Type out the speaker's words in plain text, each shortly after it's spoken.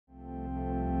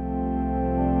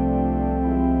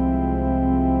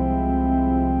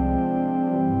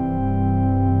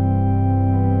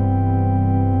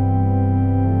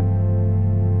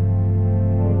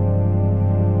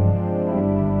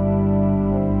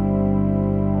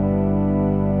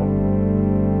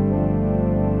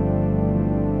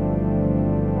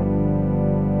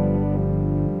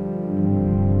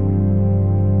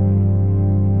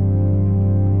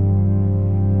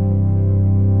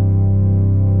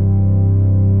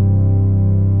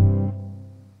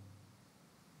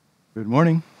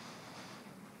morning.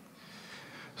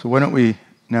 So why don't we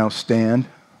now stand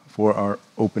for our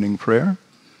opening prayer.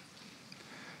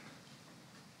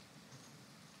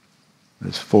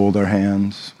 Let's fold our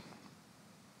hands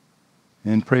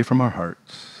and pray from our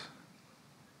hearts.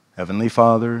 Heavenly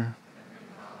Father,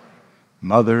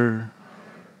 Mother,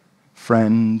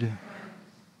 Friend,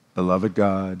 beloved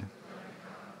God,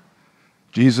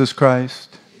 Jesus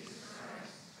Christ,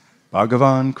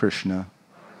 Bhagavan Krishna,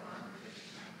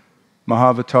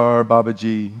 Mahavatar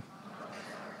Babaji,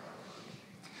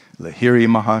 Lahiri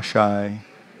Mahashai,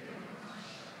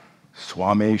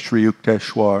 Swami Sri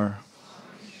Yukteswar,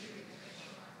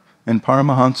 and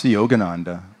Paramahansa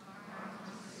Yogananda,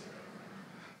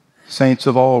 saints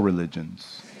of all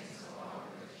religions,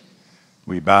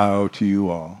 we bow to you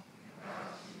all.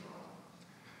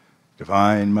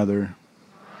 Divine Mother,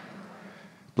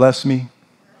 bless me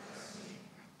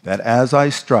that as I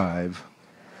strive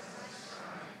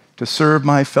to serve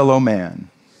my fellow man,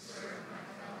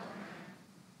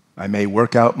 I may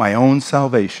work out my own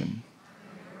salvation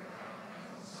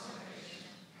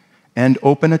and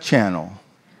open a channel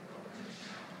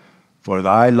for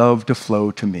thy love to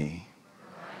flow to me.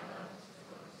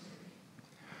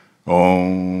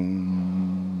 Om.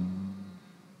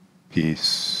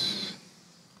 Peace.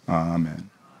 Amen.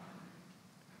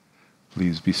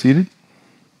 Please be seated.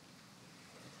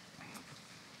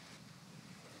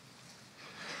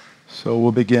 So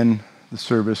we'll begin the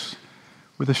service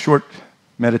with a short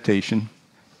meditation.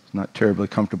 It's not terribly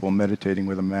comfortable meditating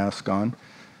with a mask on.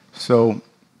 So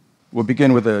we'll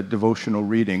begin with a devotional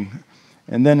reading.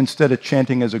 And then instead of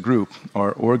chanting as a group,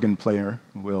 our organ player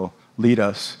will lead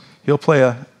us. He'll play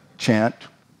a chant,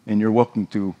 and you're welcome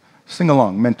to sing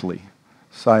along mentally,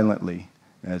 silently,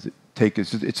 as it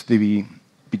takes. It's the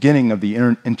beginning of the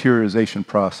interiorization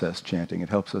process, chanting. It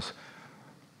helps us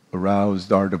arouse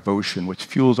our devotion, which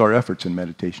fuels our efforts in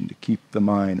meditation to keep the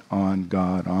mind on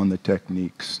God, on the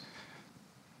techniques.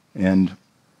 And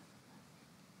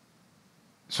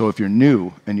so if you're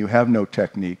new and you have no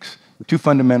techniques, the two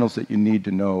fundamentals that you need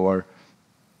to know are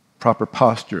proper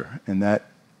posture, and that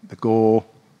the goal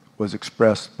was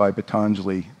expressed by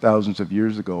Patanjali thousands of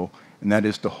years ago, and that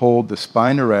is to hold the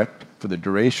spine erect for the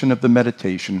duration of the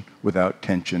meditation without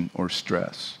tension or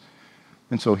stress.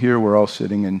 And so here we're all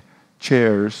sitting in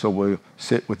chairs, so we'll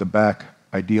sit with the back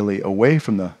ideally away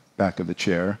from the back of the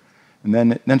chair, and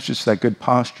then it's just that good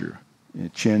posture.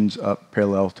 Chins up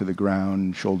parallel to the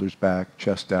ground, shoulders back,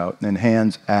 chest out, and then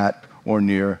hands at or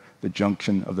near the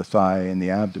junction of the thigh and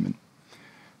the abdomen.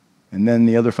 And then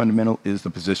the other fundamental is the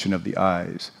position of the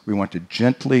eyes. We want to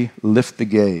gently lift the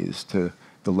gaze to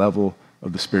the level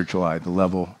of the spiritual eye,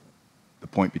 the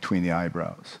point between the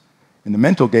eyebrows. And the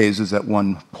mental gaze is at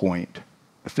one point.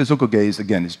 The physical gaze,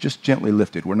 again, is just gently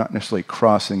lifted. We're not necessarily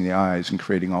crossing the eyes and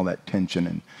creating all that tension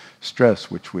and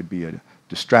stress, which would be a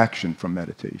distraction from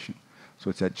meditation. So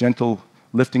it's that gentle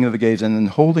lifting of the gaze and then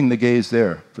holding the gaze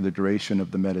there for the duration of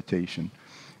the meditation.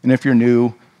 And if you're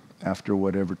new, after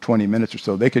whatever, 20 minutes or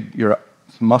so, your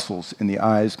muscles in the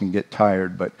eyes can get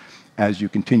tired, but as you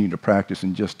continue to practice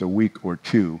in just a week or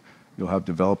two, you'll have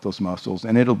developed those muscles,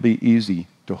 and it'll be easy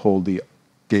to hold the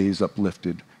gaze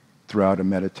uplifted throughout a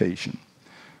meditation.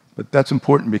 But that's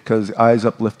important because eyes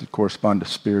uplifted correspond to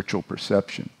spiritual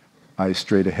perception. Eyes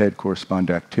straight ahead correspond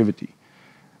to activity.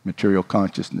 Material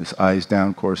consciousness, eyes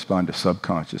down correspond to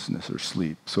subconsciousness or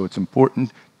sleep. So it's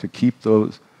important to keep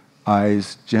those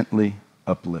eyes gently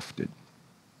uplifted.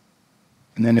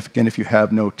 And then if you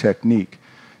have no technique,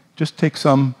 just take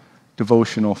some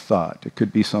devotional thought. It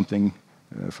could be something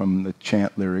from the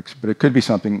chant lyrics, but it could be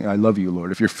something, I love you,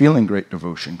 Lord. If you're feeling great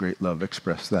devotion, great love,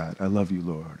 express that. I love you,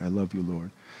 Lord. I love you,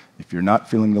 Lord. If you're not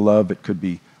feeling the love, it could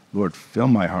be, Lord, fill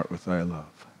my heart with thy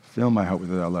love. Fill my heart with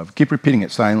thy love. Keep repeating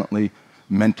it silently,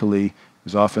 mentally.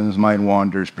 As often as mind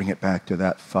wanders, bring it back to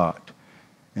that thought.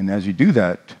 And as you do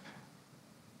that,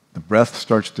 the breath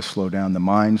starts to slow down, the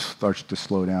mind starts to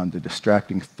slow down, the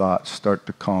distracting thoughts start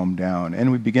to calm down,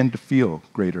 and we begin to feel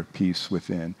greater peace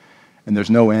within. And there's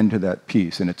no end to that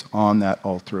peace, and it's on that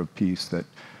altar of peace that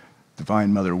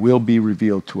Divine Mother will be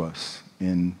revealed to us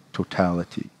in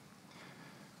totality.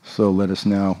 So let us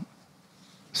now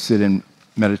sit in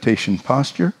meditation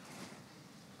posture.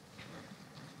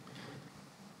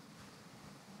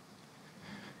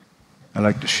 I'd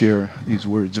like to share these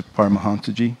words of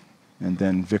Paramahansaji, and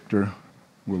then Victor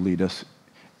will lead us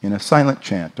in a silent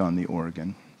chant on the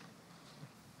organ.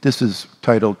 This is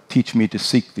titled, Teach Me to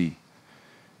Seek Thee.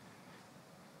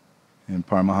 And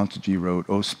Paramahansaji wrote,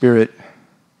 O Spirit,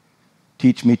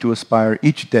 teach me to aspire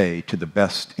each day to the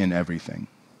best in everything.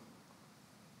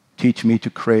 Teach me to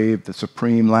crave the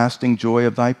supreme lasting joy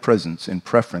of thy presence in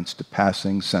preference to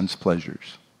passing sense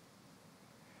pleasures.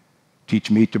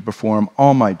 Teach me to perform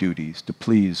all my duties to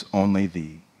please only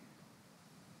thee.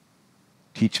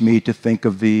 Teach me to think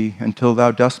of thee until thou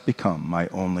dost become my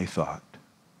only thought.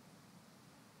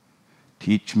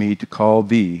 Teach me to call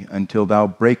thee until thou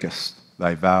breakest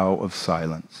thy vow of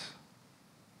silence.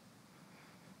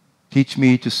 Teach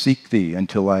me to seek thee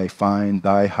until I find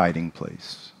thy hiding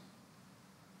place.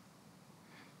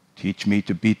 Teach me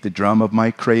to beat the drum of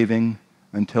my craving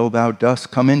until thou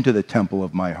dost come into the temple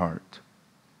of my heart.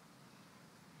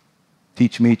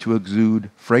 Teach me to exude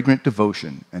fragrant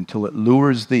devotion until it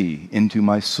lures thee into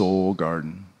my soul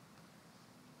garden.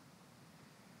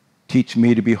 Teach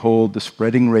me to behold the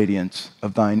spreading radiance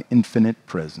of thine infinite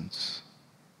presence.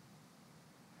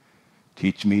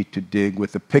 Teach me to dig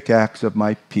with the pickaxe of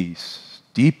my peace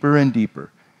deeper and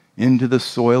deeper into the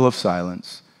soil of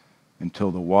silence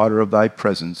until the water of thy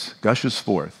presence gushes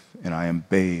forth and I am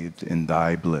bathed in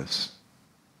thy bliss.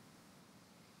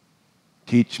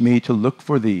 Teach me to look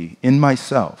for thee in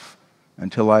myself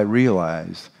until I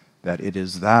realize that it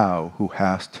is thou who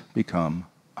hast become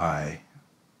I.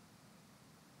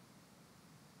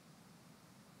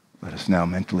 Let us now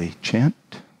mentally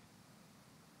chant.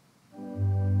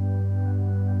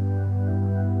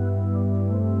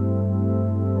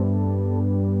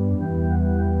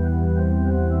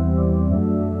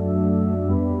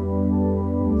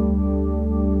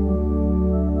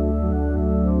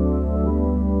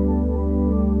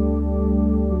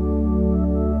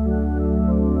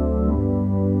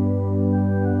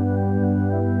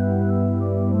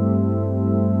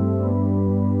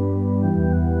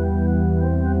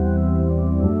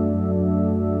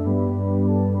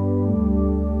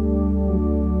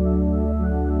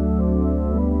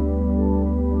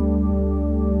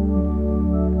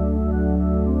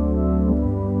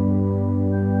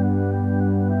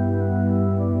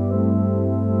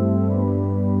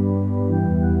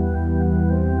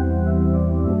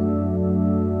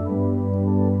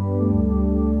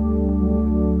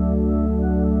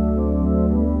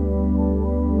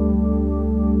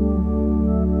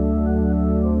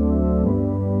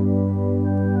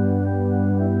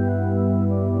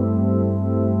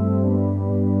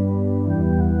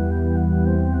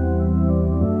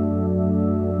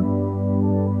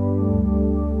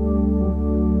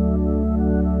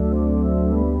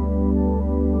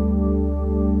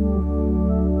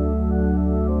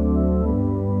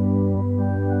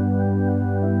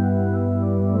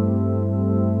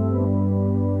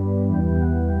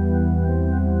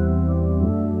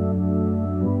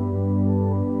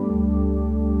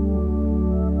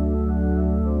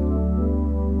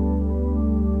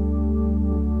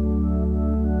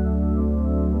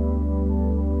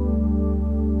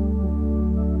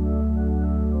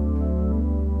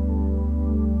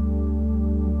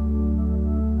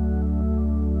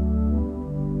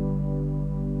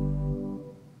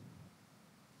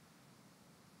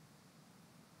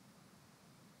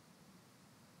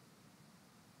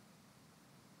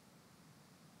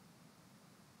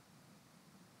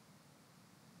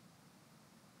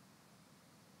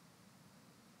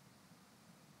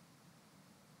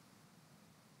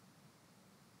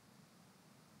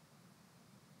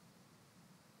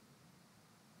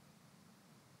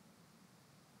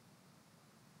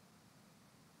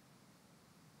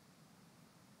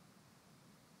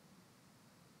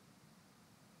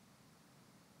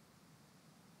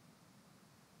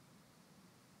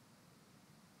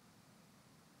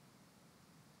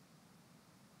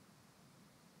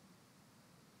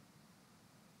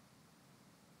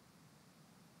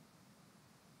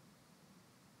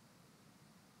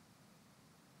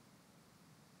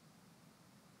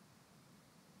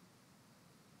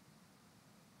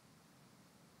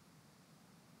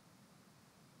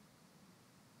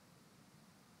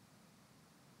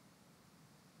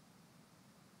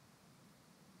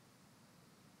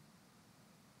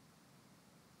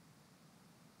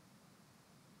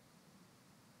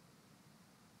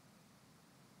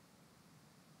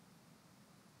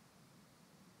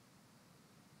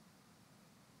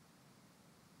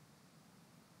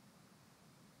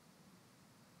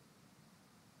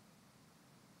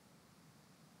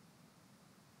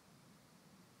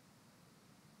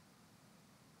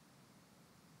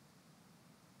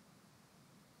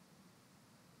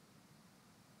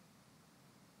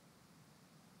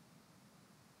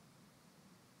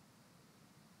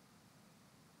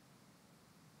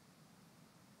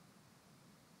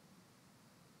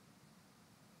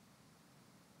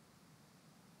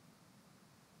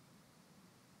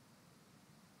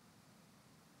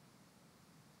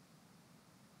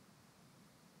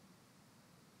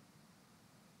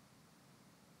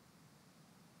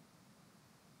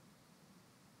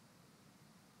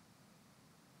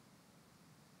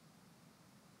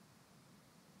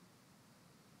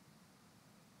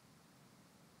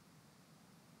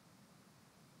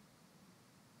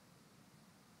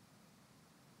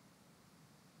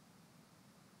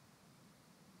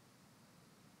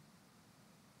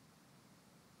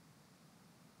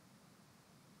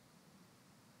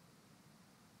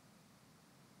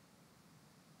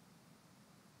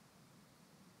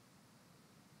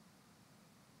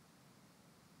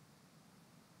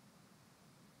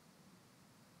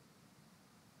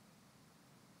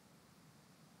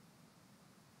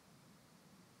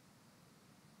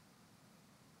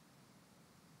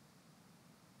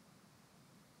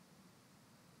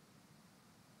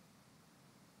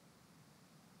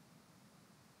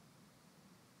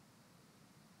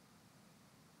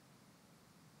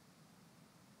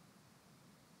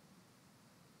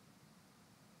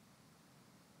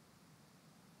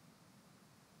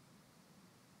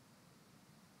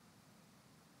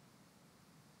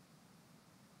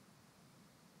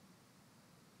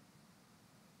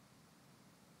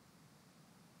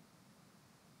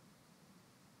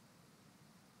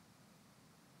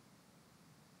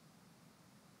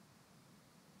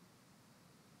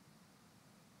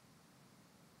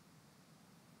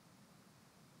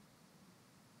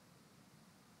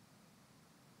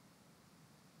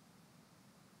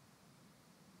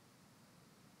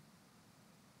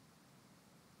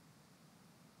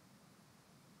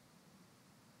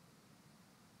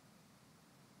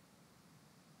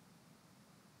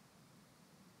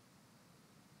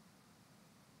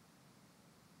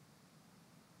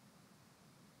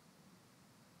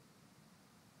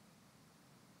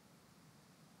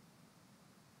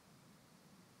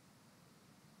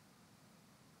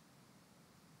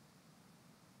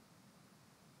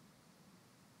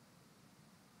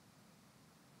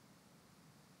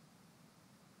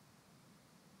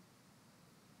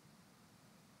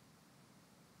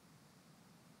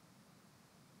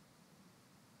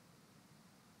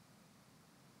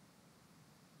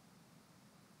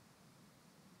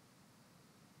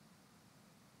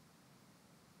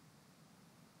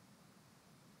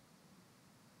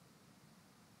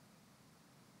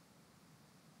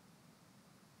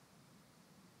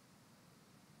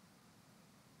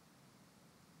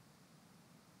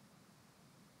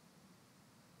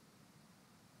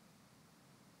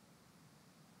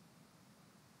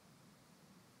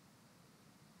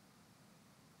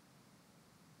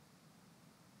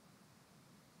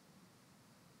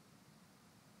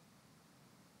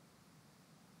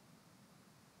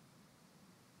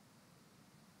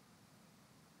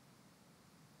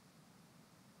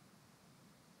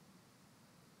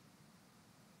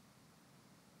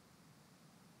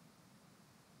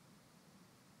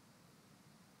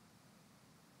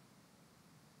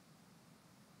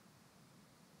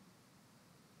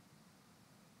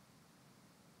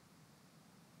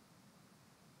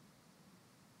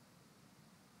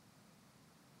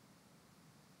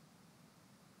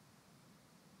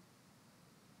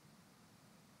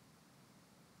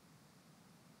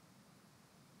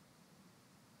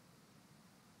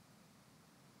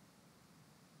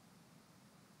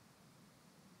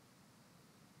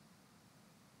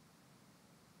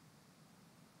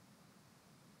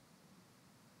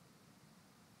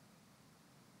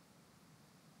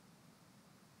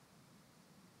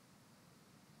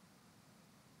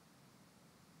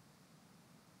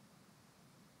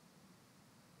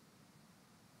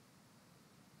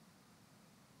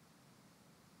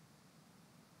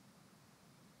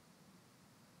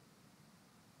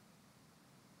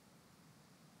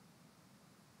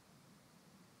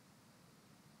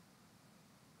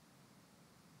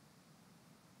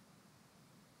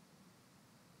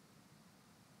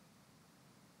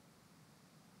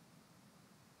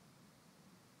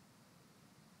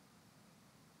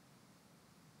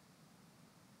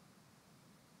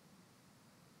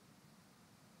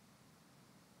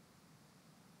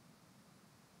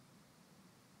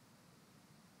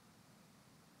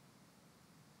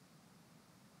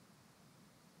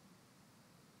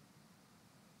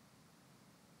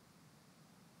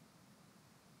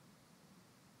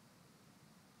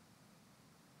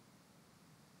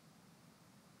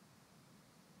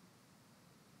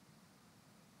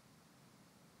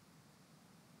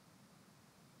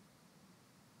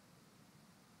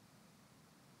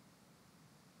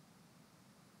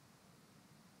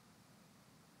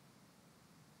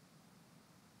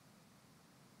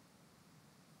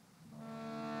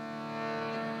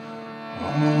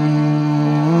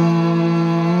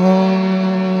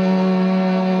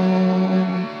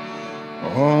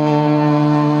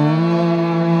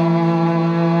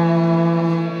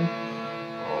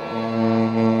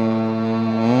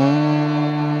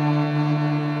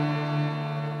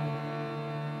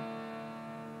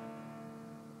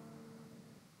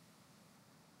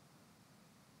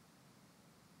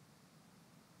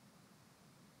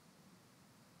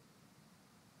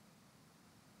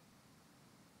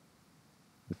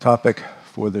 Topic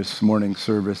for this morning's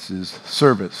service is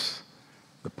service,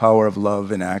 the power of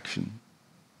love in action.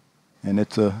 And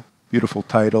it's a beautiful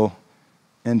title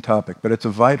and topic, but it's a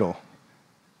vital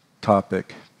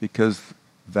topic because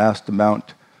vast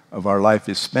amount of our life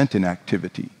is spent in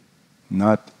activity,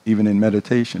 not even in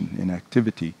meditation, in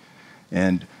activity.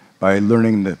 And by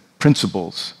learning the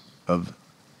principles of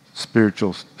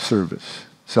spiritual service,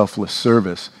 selfless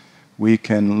service, we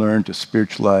can learn to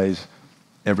spiritualize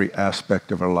every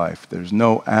aspect of our life. There's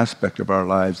no aspect of our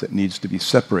lives that needs to be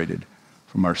separated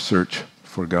from our search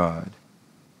for God.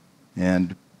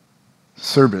 And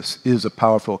service is a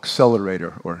powerful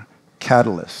accelerator or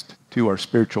catalyst to our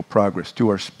spiritual progress, to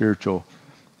our spiritual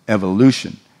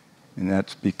evolution. And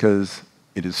that's because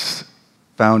it is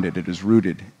founded, it is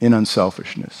rooted in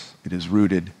unselfishness. It is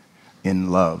rooted in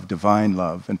love, divine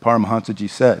love. And Paramahansa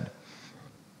said,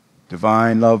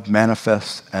 divine love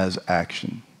manifests as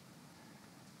action.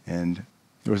 And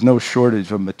there was no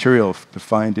shortage of material to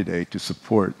find today to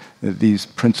support these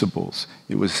principles.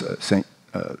 It was St.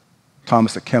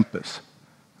 Thomas à Kempis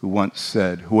who once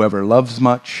said, whoever loves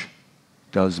much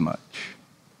does much.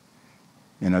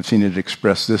 And I've seen it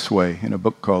expressed this way in a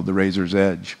book called The Razor's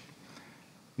Edge.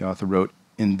 The author wrote,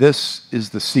 "In this is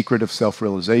the secret of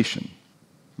self-realization.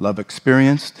 Love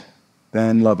experienced,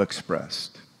 then love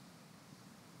expressed.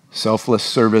 Selfless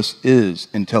service is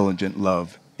intelligent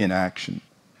love in action.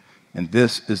 And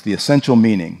this is the essential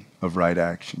meaning of right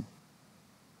action."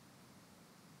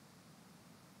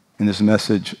 And this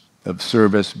message of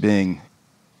service being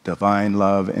divine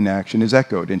love in action is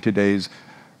echoed in today's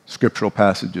scriptural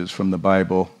passages from the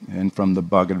Bible and from the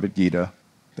Bhagavad Gita.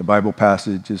 The Bible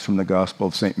passage is from the Gospel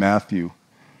of St. Matthew,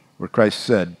 where Christ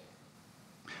said,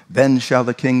 "Then shall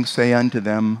the king say unto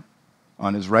them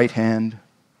on his right hand,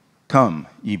 Come,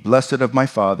 ye blessed of my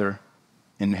Father,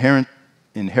 inherit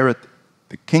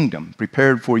the kingdom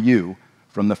prepared for you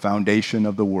from the foundation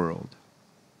of the world.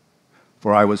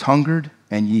 For I was hungered,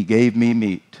 and ye gave me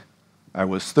meat. I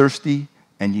was thirsty,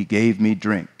 and ye gave me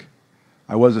drink.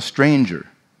 I was a stranger,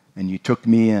 and ye took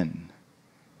me in.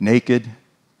 Naked,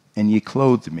 and ye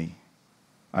clothed me.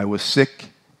 I was sick,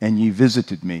 and ye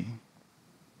visited me.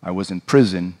 I was in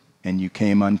prison, and you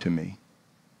came unto me."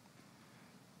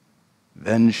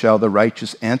 Then shall the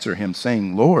righteous answer him,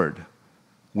 saying, Lord,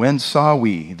 when saw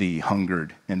we thee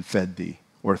hungered and fed thee,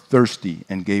 or thirsty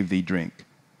and gave thee drink?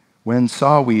 When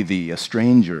saw we thee a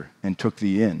stranger and took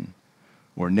thee in,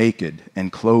 or naked and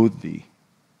clothed thee?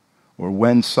 Or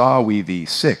when saw we thee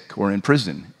sick or in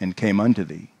prison and came unto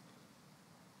thee?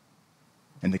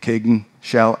 And the king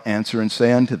shall answer and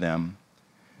say unto them,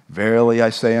 Verily I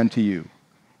say unto you,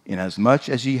 inasmuch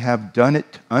as ye have done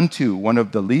it unto one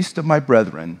of the least of my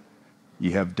brethren,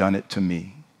 ye have done it to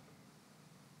me.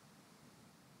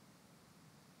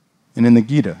 And in the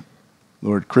Gita,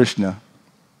 Lord Krishna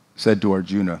said to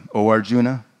Arjuna, O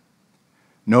Arjuna,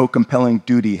 no compelling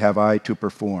duty have I to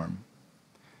perform.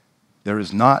 There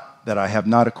is naught that I have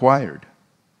not acquired,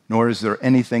 nor is there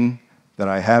anything that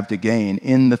I have to gain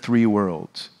in the three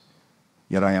worlds.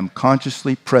 Yet I am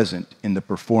consciously present in the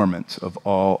performance of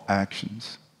all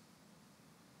actions.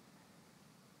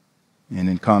 And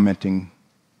in commenting,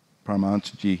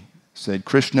 Paramahansa said,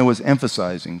 Krishna was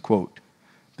emphasizing, quote,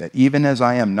 that even as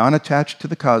I am non-attached to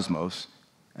the cosmos,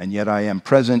 and yet I am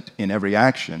present in every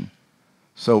action,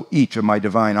 so each of my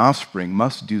divine offspring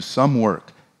must do some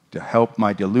work to help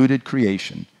my deluded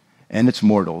creation and its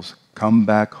mortals come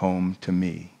back home to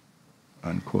me,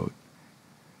 unquote.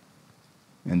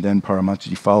 And then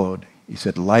Paramahansa followed. He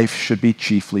said, life should be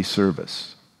chiefly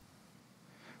service.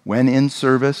 When in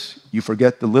service you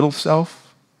forget the little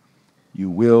self, you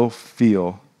will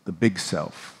feel the big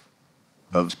self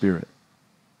of spirit.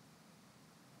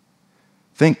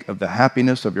 Think of the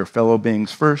happiness of your fellow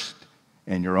beings first,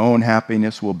 and your own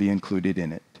happiness will be included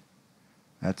in it.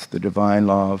 That's the divine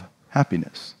law of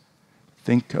happiness.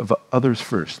 Think of others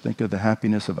first. Think of the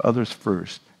happiness of others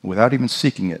first. Without even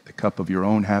seeking it, the cup of your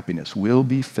own happiness will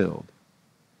be filled.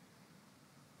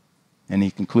 And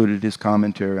he concluded his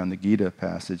commentary on the Gita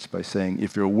passage by saying,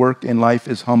 if your work in life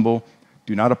is humble,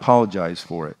 do not apologize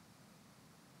for it.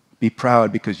 Be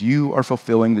proud because you are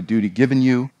fulfilling the duty given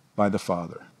you by the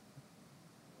Father.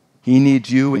 He needs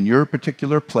you in your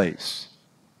particular place.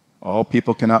 All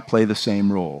people cannot play the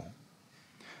same role.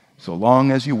 So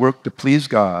long as you work to please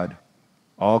God,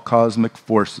 all cosmic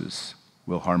forces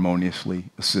will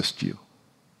harmoniously assist you.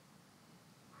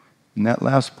 And that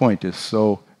last point is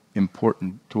so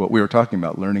important to what we were talking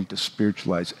about, learning to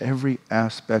spiritualize every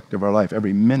aspect of our life,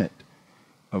 every minute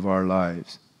of our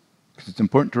lives. Because it's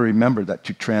important to remember that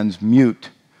to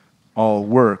transmute all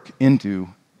work into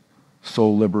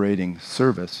soul-liberating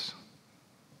service,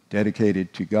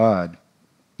 dedicated to God,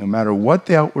 no matter what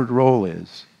the outward role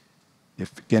is,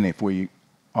 if we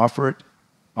offer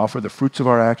the fruits of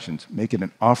our actions, make it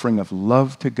an offering of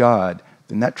love to God,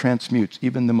 then that transmutes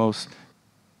even the most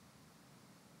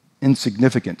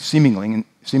insignificant,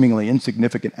 seemingly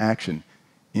insignificant action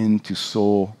into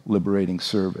soul-liberating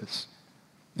service.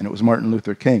 And it was Martin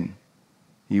Luther King.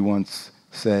 He once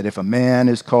said, if a man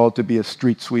is called to be a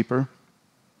street sweeper,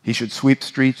 he should sweep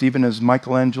streets even as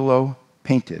Michelangelo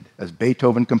painted, as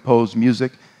Beethoven composed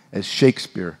music, as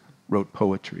Shakespeare wrote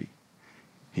poetry.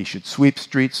 He should sweep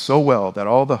streets so well that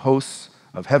all the hosts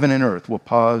of heaven and earth will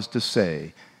pause to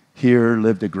say, here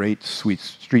lived a great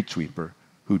street sweeper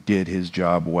who did his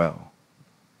job well.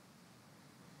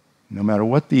 No matter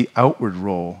what the outward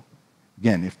role,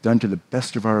 again, if done to the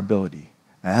best of our ability,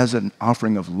 as an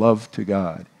offering of love to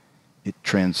God, it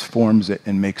transforms it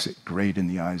and makes it great in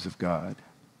the eyes of God.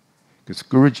 Because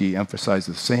Guruji emphasized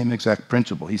the same exact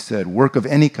principle. He said, work of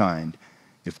any kind,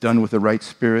 if done with the right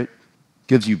spirit,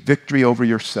 gives you victory over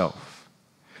yourself.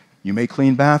 You may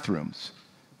clean bathrooms,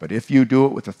 but if you do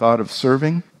it with the thought of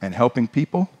serving and helping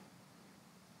people,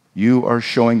 you are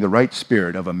showing the right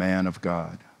spirit of a man of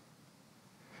God.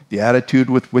 The attitude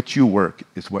with which you work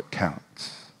is what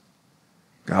counts.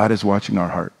 God is watching our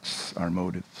hearts, our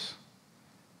motives.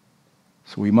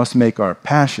 So we must make our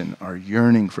passion, our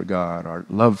yearning for God, our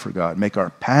love for God, make our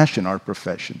passion our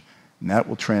profession, and that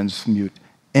will transmute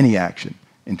any action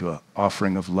into an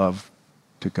offering of love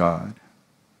to God,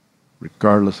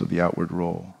 regardless of the outward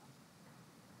role.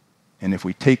 And if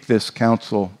we take this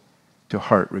counsel to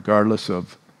heart, regardless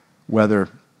of whether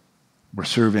we're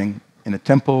serving in a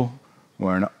temple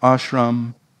or an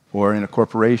ashram or in a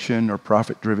corporation or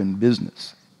profit-driven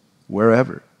business,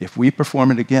 wherever, if we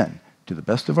perform it again to the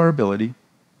best of our ability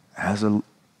as an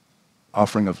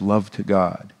offering of love to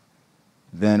God,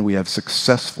 then we have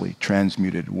successfully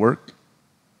transmuted work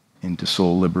into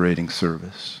soul-liberating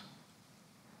service.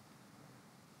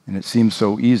 And it seems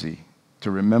so easy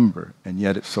to remember, and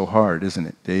yet it's so hard, isn't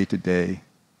it, day to day?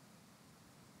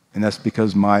 And that's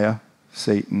because Maya,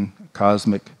 Satan, a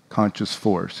cosmic conscious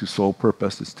force whose sole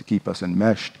purpose is to keep us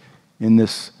enmeshed in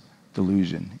this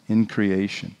delusion, in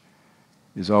creation,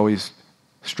 is always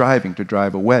striving to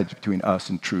drive a wedge between us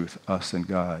and truth, us and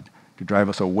God, to drive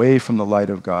us away from the light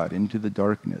of God into the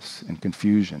darkness and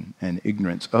confusion and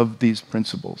ignorance of these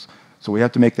principles. So we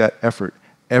have to make that effort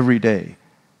every day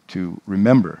to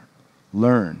remember,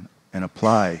 learn, and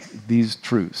apply these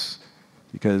truths,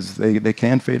 because they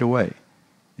can fade away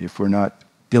if we're not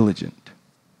diligent.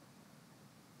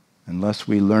 Unless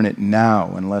we learn it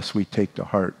now, unless we take to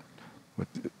heart what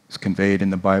is conveyed in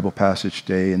the Bible passage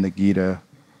today, in the Gita,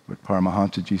 what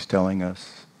Paramahansa Ji is telling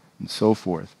us, and so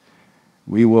forth,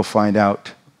 we will find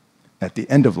out at the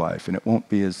end of life, and it won't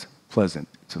be as pleasant.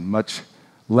 It's much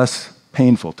less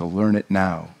painful to learn it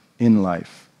now in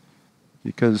life,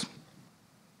 because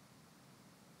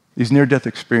these near-death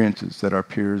experiences that our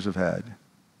peers have had.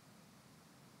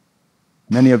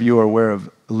 Many of you are aware of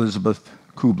Elizabeth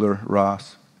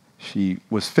Kubler-Ross. She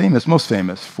was famous, most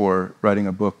famous, for writing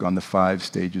a book on the 5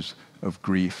 stages of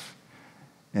grief.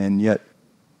 And yet,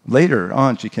 later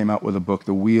on, she came out with a book,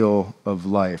 The Wheel of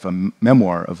Life, a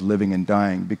memoir of living and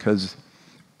dying, because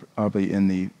probably in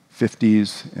the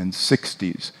 50s and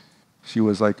 60s, she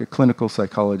was like a clinical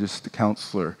psychologist, a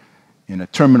counselor in a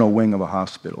terminal wing of a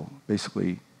hospital,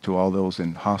 basically to all those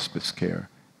in hospice care.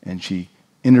 And she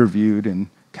interviewed and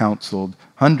counseled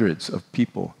hundreds of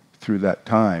people through that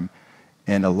time.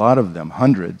 And a lot of them,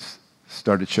 hundreds,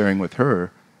 started sharing with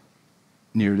her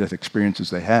near-death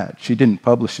experiences they had. She didn't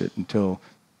publish it until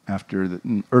after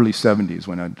the early 70s,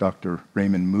 when Dr.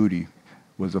 Raymond Moody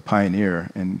was a pioneer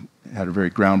and had a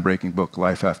very groundbreaking book,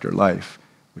 Life After Life,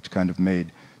 which kind of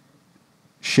made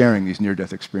sharing these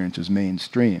near-death experiences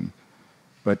mainstream.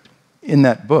 But in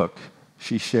that book,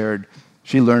 she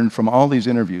learned from all these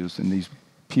interviews and these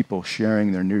people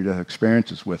sharing their near-death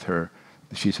experiences with her.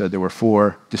 She said there were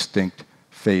 4 distinct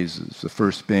phases. The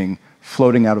first being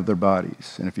floating out of their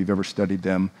bodies. And if you've ever studied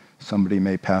them, somebody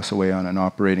may pass away on an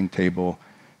operating table,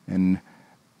 and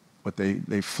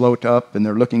they float up and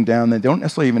they're looking down. They don't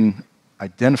necessarily even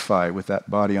identify with that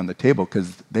body on the table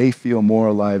because they feel more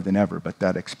alive than ever. But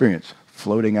that experience,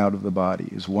 floating out of the body,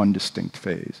 is one distinct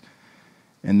phase.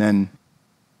 And then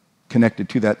connected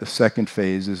to that, the second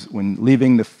phase is when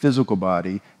leaving the physical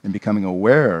body and becoming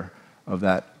aware of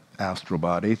that astral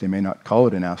body. They may not call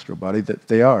it an astral body, that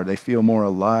they are. They feel more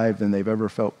alive than they've ever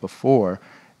felt before,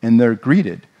 and they're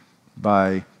greeted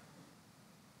by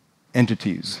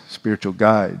entities, spiritual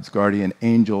guides, guardian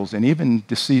angels, and even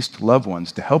deceased loved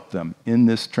ones to help them in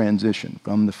this transition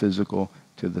from the physical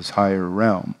to this higher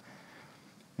realm.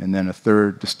 And then a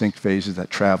third distinct phase is that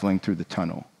traveling through the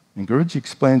tunnel. And Guruji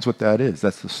explains what that is.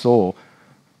 That's the soul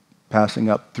passing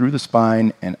up through the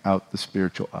spine and out the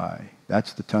spiritual eye.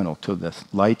 That's the tunnel, to the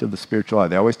light of the spiritual eye.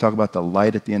 They always talk about the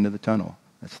light at the end of the tunnel.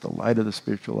 That's the light of the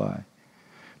spiritual eye.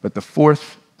 But the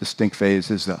fourth distinct phase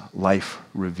is the life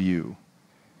review.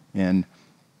 And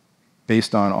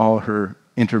based on all her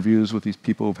interviews with these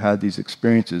people who've had these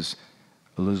experiences,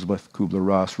 Elizabeth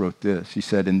Kubler-Ross wrote this. She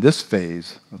said, in this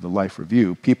phase of the life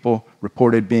review, people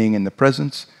reported being in the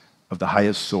presence of the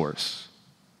highest source.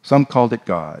 Some called it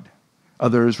God.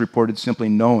 Others reported simply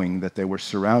knowing that they were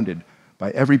surrounded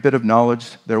by every bit of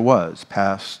knowledge there was,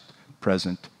 past,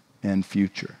 present, and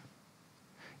future.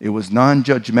 It was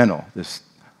non-judgmental, this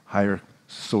higher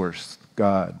source,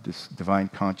 God, this divine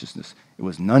consciousness. It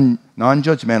was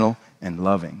non-judgmental and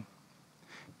loving.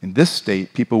 In this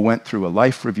state, people went through a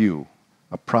life review,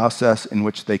 a process in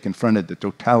which they confronted the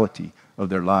totality of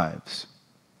their lives.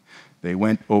 They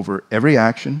went over every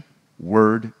action,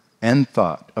 word, and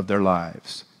thought of their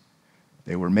lives.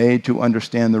 They were made to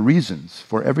understand the reasons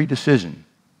for every decision,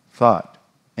 thought,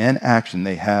 and action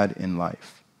they had in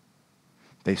life.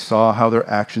 They saw how their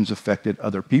actions affected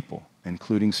other people,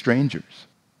 including strangers.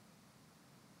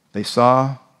 They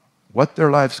saw what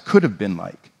their lives could have been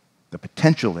like, the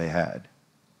potential they had.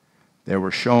 They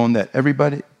were shown that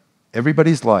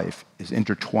everybody's life is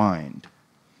intertwined,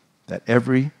 that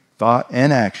every thought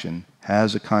and action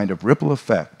has a kind of ripple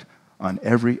effect on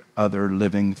every other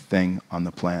living thing on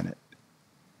the planet.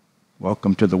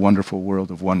 Welcome to the wonderful world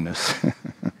of oneness.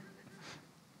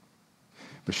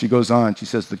 But she goes on, she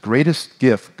says, the greatest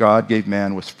gift God gave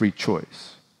man was free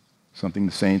choice, something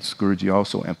the saints, Guruji,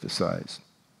 also emphasized.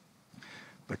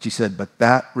 But she said, but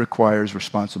that requires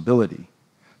responsibility,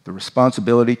 the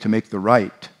responsibility to make the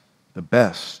right, the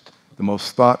best, the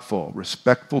most thoughtful,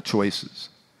 respectful choices,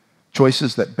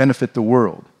 choices that benefit the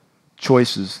world,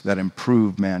 choices that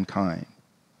improve mankind.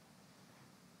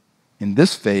 In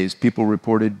this phase, people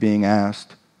reported being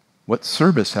asked, what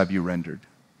service have you rendered?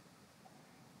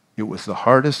 It was the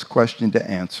hardest question to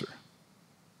answer.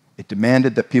 It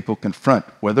demanded that people confront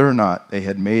whether or not they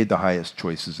had made the highest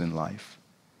choices in life.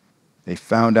 They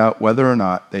found out whether or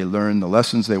not they learned the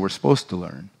lessons they were supposed to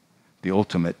learn, the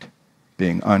ultimate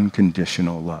being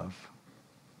unconditional love.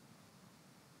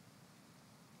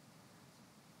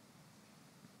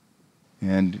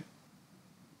 And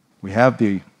we have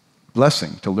the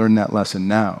blessing to learn that lesson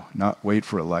now, not wait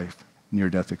for a life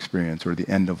near-death experience or the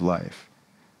end of life.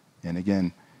 And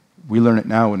again, we learn it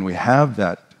now when we have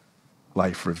that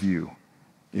life review.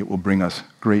 It will bring us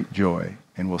great joy,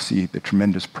 and we'll see the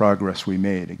tremendous progress we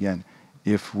made, again,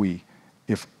 if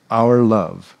our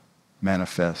love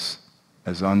manifests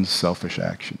as unselfish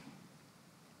action.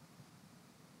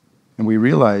 And we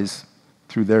realize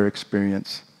through their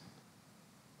experience,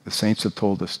 the saints have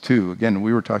told us too, again,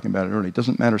 we were talking about it earlier, it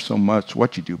doesn't matter so much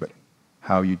what you do, but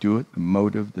how you do it, the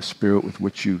motive, the spirit with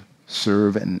which you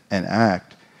serve and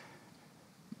act.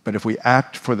 But if we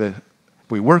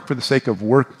work for the sake of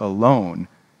work alone,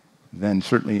 then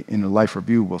certainly in a life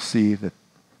review we'll see that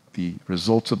the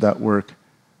results of that work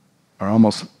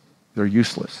they're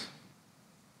useless.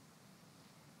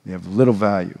 They have little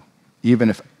value, even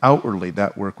if outwardly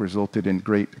that work resulted in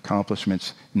great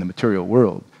accomplishments in the material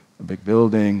world, a big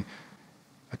building,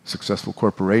 a successful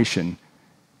corporation.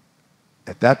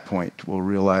 At that point, we'll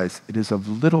realize it is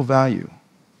of little value.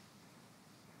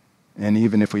 And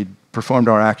even if we performed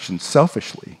our actions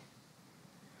selfishly,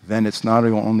 then it's not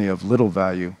only of little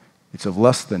value, it's of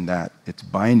less than that. It's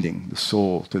binding the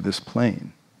soul to this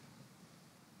plane.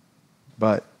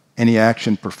 But any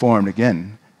action performed,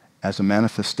 again, as a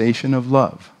manifestation of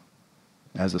love,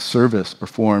 as a service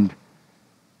performed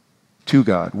to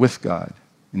God, with God,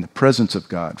 in the presence of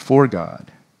God, for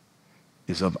God,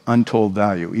 is of untold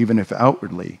value, even if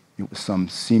outwardly it was some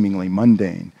seemingly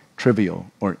mundane,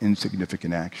 trivial, or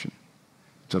insignificant action.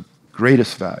 It's of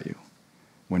greatest value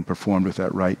when performed with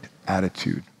that right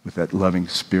attitude, with that loving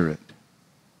spirit.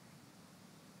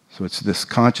 So it's this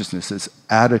consciousness, this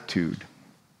attitude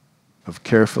of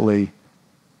carefully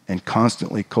and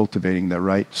constantly cultivating the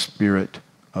right spirit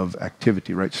of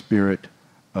activity, right spirit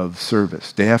of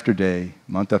service, day after day,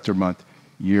 month after month,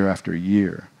 year after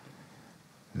year.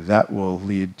 That will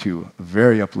lead to a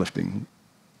very uplifting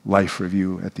life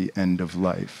review at the end of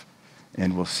life.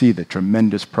 And we'll see the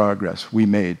tremendous progress we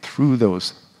made through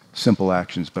those simple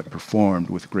actions, but performed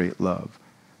with great love.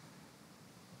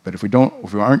 But if we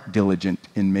aren't diligent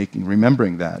in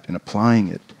remembering that and applying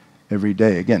it every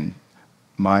day, again,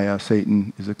 Maya,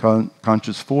 Satan, is a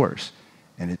conscious force,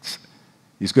 and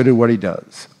he's good at what he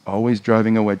does, always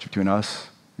driving a wedge between us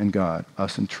and God,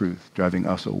 us and truth, driving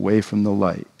us away from the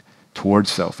light.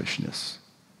 towards selfishness.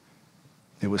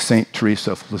 It was St.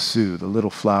 Teresa of Lisieux, the little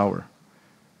flower.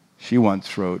 She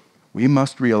once wrote, "We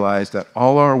must realize that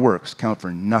all our works count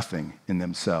for nothing in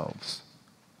themselves.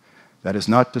 That is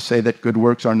not to say that good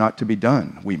works are not to be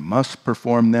done. We must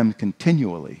perform them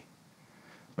continually,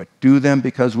 but do them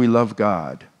because we love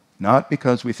God, not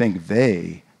because we think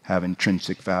they have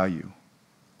intrinsic value.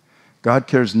 God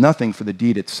cares nothing for the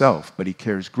deed itself, but he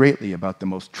cares greatly about the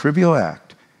most trivial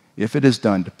act, if it is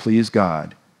done to please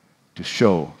God, to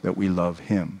show that we love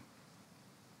him."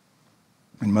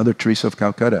 And Mother Teresa of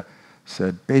Calcutta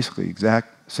said basically the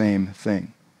exact same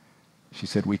thing. She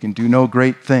said, "We can do no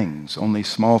great things, only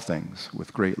small things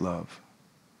with great love."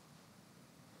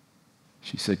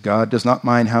 She said, "God does not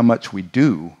mind how much we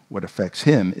do. What affects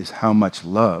him is how much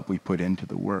love we put into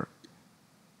the work."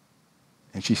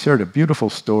 And she shared a beautiful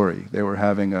story. They were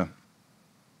having a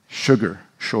sugar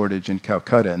shortage in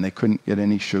Calcutta, and they couldn't get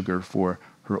any sugar for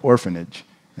her orphanage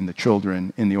and the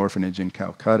children in the orphanage in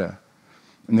Calcutta.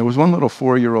 And there was one little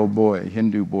 4-year-old boy, a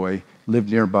Hindu boy, lived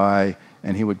nearby,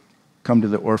 and he would come to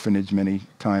the orphanage many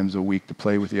times a week to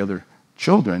play with the other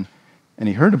children, and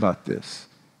he heard about this.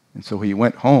 And so he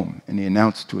went home and he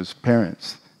announced to his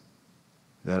parents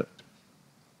that,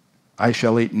 "I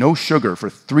shall eat no sugar for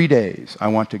 3 days. I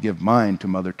want to give mine to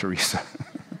Mother Teresa."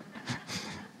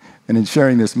 And in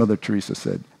sharing this, Mother Teresa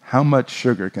said, "How much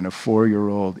sugar can a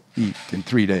 4-year-old eat in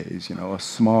 3 days? You know, a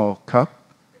small cup."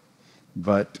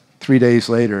 But 3 days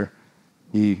later,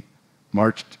 he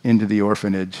marched into the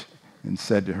orphanage and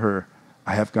said to her,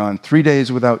 "I have gone 3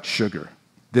 days without sugar.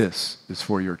 This is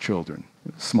for your children."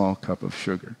 A small cup of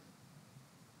sugar.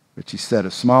 But she said,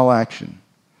 a small action,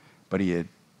 but he had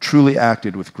truly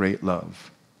acted with great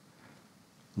love.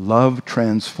 Love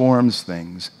transforms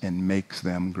things and makes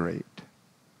them great.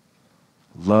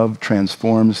 Love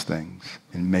transforms things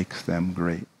and makes them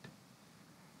great.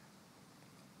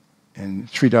 And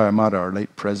Sri Dharamata, our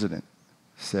late president,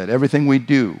 said, "Everything we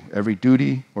do, every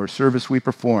duty or service we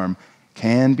perform,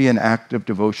 can be an act of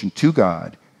devotion to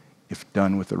God if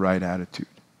done with the right attitude."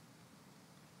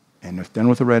 And if done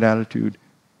with the right attitude,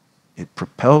 it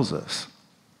propels us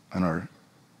on our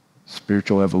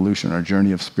spiritual evolution, our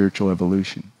journey of spiritual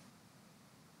evolution.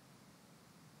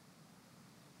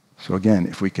 So again,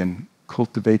 if we can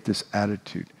cultivate this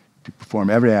attitude to perform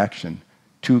every action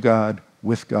to God,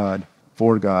 with God,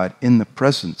 for God, in the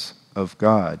presence of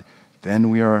God, then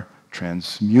we are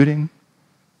transmuting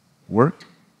work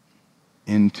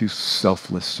into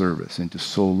selfless service, into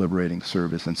soul-liberating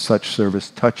service. And such service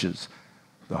touches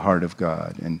the heart of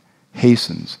God and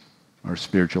hastens our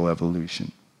spiritual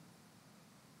evolution.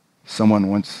 Someone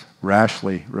once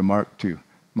rashly remarked to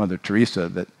Mother Teresa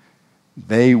that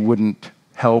they wouldn't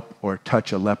help or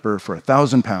touch a leper for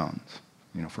 1,000 pounds,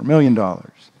 for $1 million.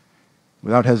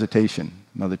 Without hesitation,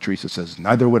 Mother Teresa says,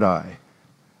 "Neither would I,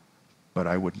 but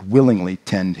I would willingly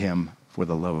tend him for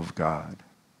the love of God."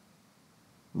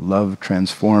 Love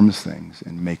transforms things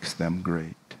and makes them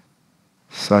great.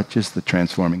 Such is the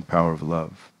transforming power of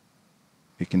love.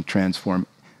 It can transform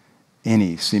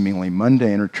any seemingly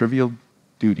mundane or trivial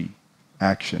duty,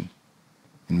 action,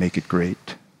 and make it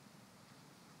great.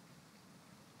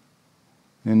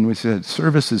 And we said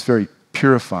service is very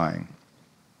purifying,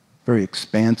 very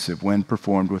expansive when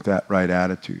performed with that right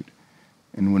attitude.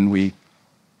 And when we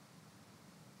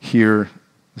hear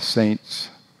the saints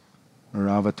or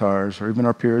avatars or even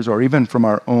our peers or even from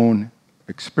our own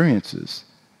experiences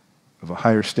of a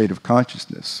higher state of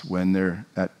consciousness, when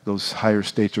those higher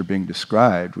states are being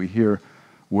described, we hear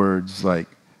words like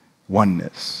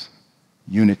oneness,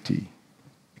 unity,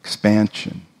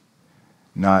 expansion,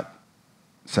 not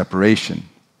separation,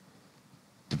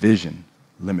 division,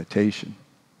 limitation.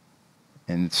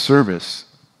 And service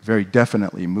very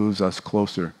definitely moves us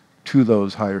closer to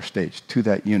those higher states, to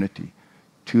that unity,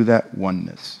 to that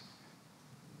oneness,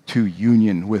 to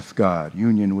union with God,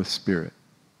 union with Spirit.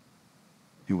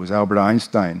 It was Albert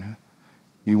Einstein.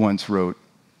 He once wrote,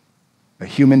 "A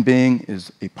human being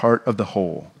is a part of the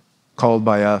whole, called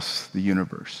by us the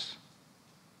universe,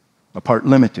 a part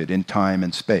limited in time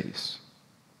and space.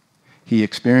 He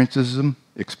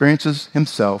experiences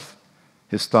himself,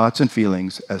 his thoughts and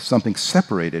feelings, as something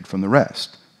separated from the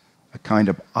rest, a kind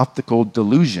of optical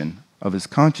delusion of his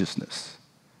consciousness.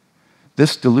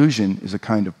 This delusion is a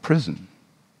kind of prison,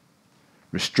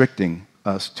 restricting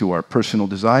us to our personal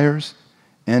desires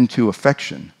and to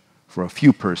affection for a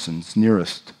few persons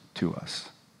nearest to us.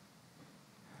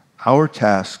 Our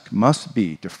task must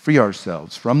be to free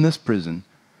ourselves from this prison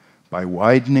by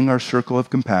widening our circle of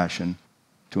compassion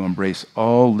to embrace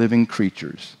all living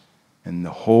creatures and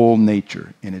the whole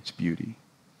nature in its beauty.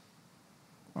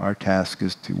 Our task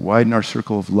is to widen our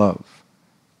circle of love,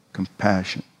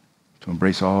 compassion, to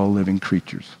embrace all living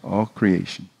creatures, all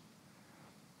creation.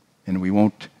 And we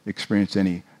won't experience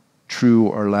any true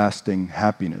or lasting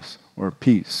happiness or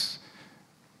peace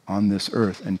on this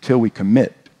earth until we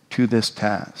commit to this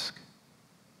task.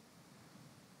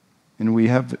 And we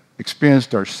have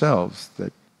experienced ourselves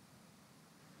that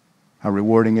how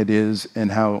rewarding it is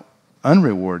and how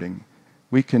unrewarding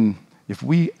we can, if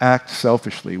we act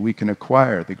selfishly, we can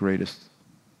acquire the greatest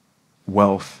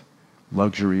wealth,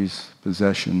 luxuries,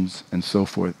 possessions, and so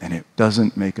forth, and it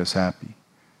doesn't make us happy.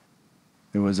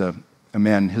 There was a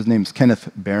man, his name's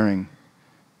Kenneth Baring,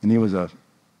 and he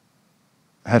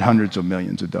had hundreds of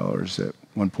millions of dollars. At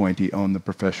one point, he owned the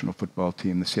professional football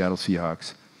team, the Seattle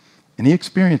Seahawks. And he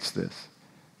experienced this.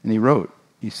 And he wrote,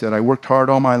 he said, "I worked hard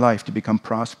all my life to become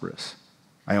prosperous.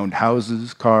 I owned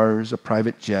houses, cars, a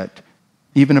private jet,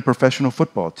 even a professional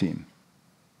football team.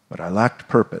 But I lacked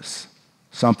purpose,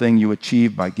 something you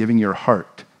achieve by giving your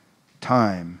heart,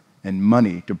 time, and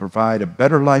money to provide a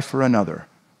better life for another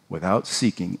without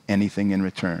seeking anything in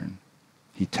return."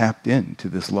 He tapped into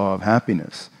this law of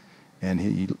happiness, and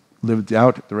he lived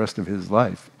out the rest of his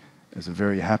life as a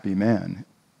very happy man.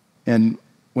 And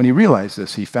when he realized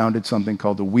this, he founded something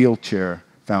called the Wheelchair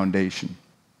Foundation.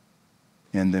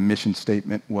 And the mission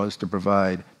statement was to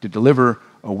deliver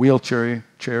a wheelchair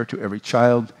to every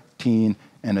child, teen,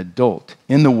 and adult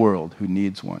in the world who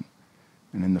needs one.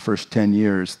 And in the first 10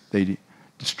 years, they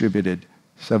distributed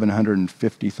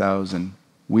 750,000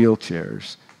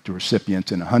 wheelchairs to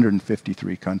recipients in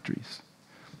 153 countries.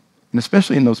 And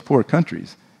especially in those poor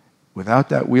countries, without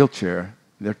that wheelchair,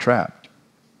 they're trapped.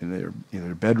 And they're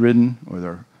either bedridden or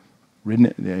they're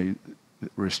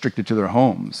restricted to their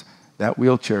homes. That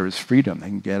wheelchair is freedom. They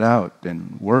can get out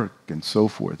and work and so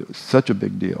forth. It was such a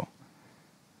big deal.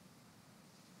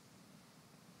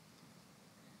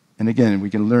 And again,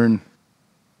 we can learn,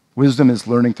 wisdom is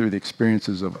learning through the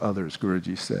experiences of others,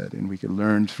 Guruji said. And we can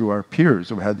learn through our peers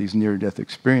who had these near-death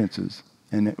experiences.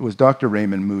 And it was Dr.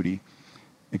 Raymond Moody.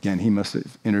 Again, he must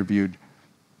have interviewed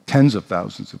tens of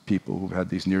thousands of people who've had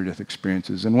these near-death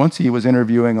experiences. And once he was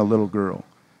interviewing a little girl,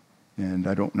 and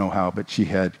I don't know how, but she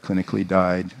had clinically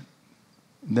died,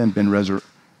 then been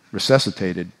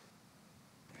resuscitated.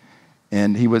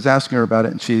 And he was asking her about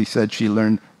it, and she said she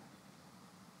learned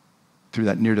through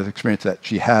that near-death experience that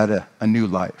she had a new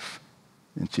life.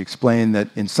 And she explained that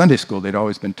in Sunday school they'd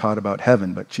always been taught about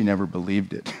heaven, but she never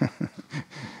believed it.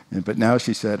 But now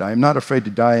she said, "I'm not afraid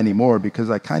to die anymore because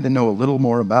I kind of know a little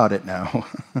more about it now."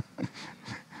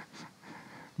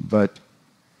 But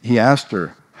he asked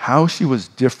her how she was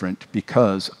different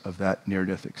because of that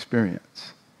near-death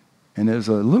experience. And as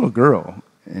a little girl,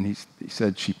 and he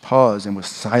said she paused and was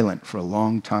silent for a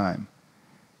long time.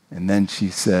 And then she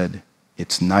said,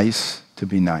 "It's nice to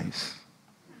be nice."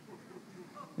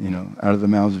 Out of the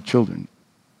mouths of children.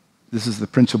 This is the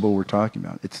principle we're talking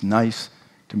about. It's nice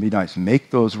to be nice. Make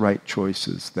those right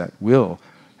choices that will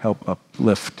help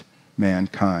uplift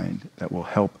mankind, that will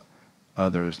help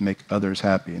others, make others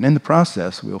happy. And in the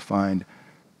process, we'll find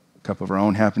a cup of our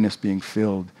own happiness being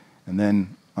filled. And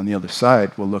then on the other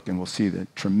side, we'll look and we'll see the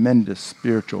tremendous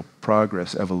spiritual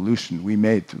progress, evolution we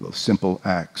made through those simple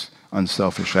acts,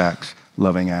 unselfish acts,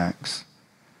 loving acts.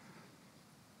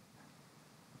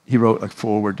 He wrote a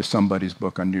foreword to somebody's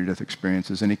book on near-death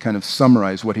experiences, and he kind of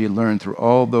summarized what he had learned through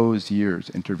all those years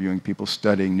interviewing people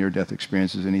studying near-death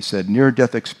experiences. And he said,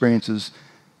 near-death experiences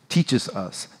teaches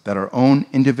us that our own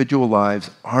individual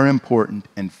lives are important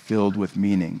and filled with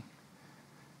meaning.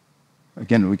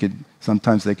 Again,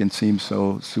 sometimes they can seem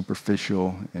so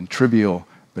superficial and trivial,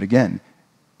 but again,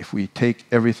 if we take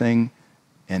everything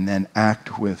and then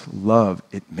act with love,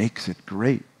 it makes it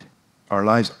great. Our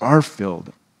lives are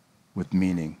filled with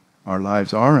meaning. Our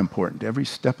lives are important every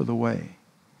step of the way.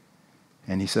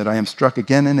 And he said, "I am struck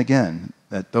again and again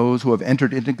that those who have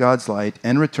entered into God's light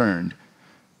and returned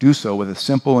do so with a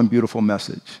simple and beautiful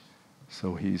message."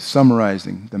 So he's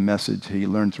summarizing the message he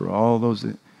learned through all those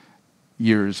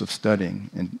years of studying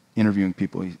and interviewing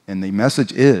people. And the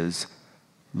message is,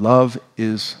 love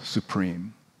is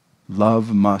supreme.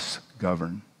 Love must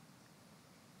govern.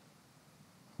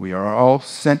 We are all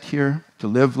sent here to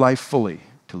live life fully,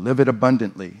 to live it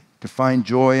abundantly, to find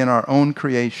joy in our own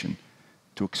creation,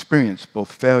 to experience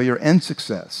both failure and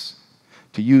success,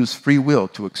 to use free will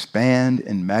to expand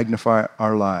and magnify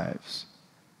our lives.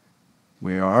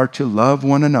 We are to love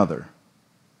one another.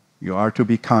 We are to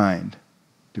be kind,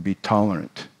 to be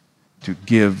tolerant, to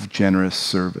give generous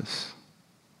service.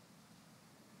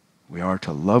 We are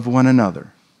to love one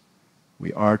another.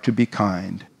 We are to be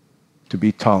kind, to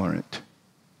be tolerant,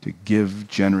 to give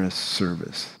generous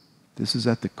service. This is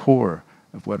at the core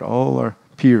of what all our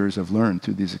peers have learned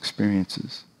through these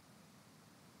experiences.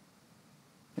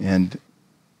 And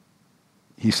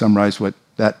he summarized what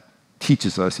that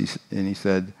teaches us, and he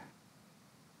said,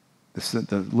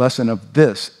 the lesson of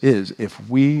this is, if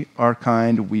we are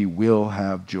kind, we will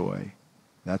have joy.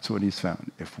 That's what he's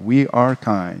found. If we are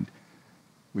kind,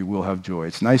 we will have joy.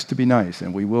 It's nice to be nice,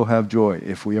 and we will have joy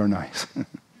if we are nice.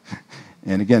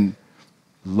 And again,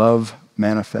 love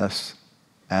manifests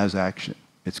as action.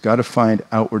 It's got to find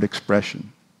outward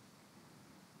expression.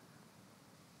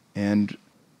 And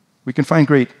we find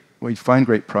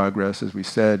great progress, as we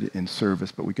said, in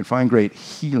service, but we can find great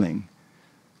healing.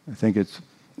 I think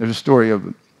there's a story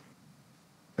of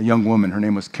a young woman. Her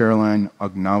name was Caroline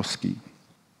Ognowski.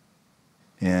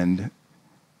 And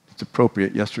it's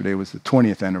appropriate. Yesterday was the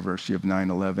 20th anniversary of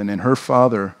 9/11, and her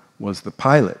father was the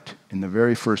pilot in the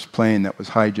very first plane that was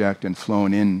hijacked and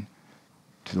flown in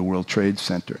to the World Trade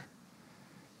Center.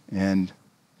 And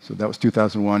so that was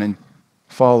 2001. In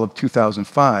fall of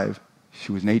 2005,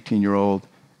 she was an 18-year-old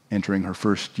entering her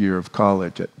first year of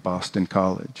college at Boston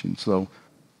College. And so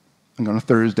on a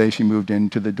Thursday, she moved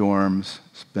into the dorms,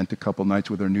 spent a couple nights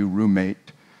with her new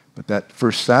roommate. But that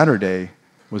first Saturday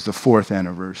was the 4th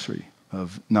anniversary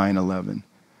of 9/11.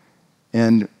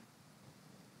 And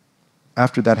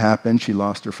after that happened, she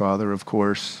lost her father, of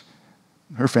course.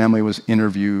 Her family was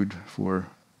interviewed for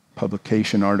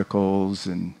publication articles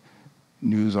and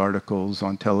news articles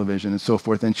on television and so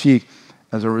forth. And she,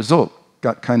 as a result,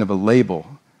 got kind of a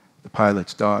label, the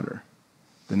pilot's daughter,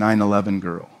 the 9/11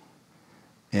 girl.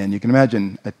 And you can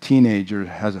imagine a teenager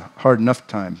has a hard enough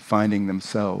time finding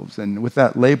themselves. And with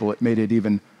that label, it made it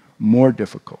even more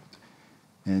difficult.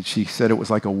 And she said it was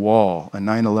like a wall, a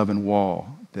 9/11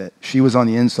 wall, that she was on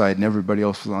the inside and everybody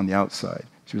else was on the outside.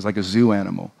 She was like a zoo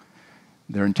animal.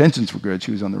 Their intentions were good.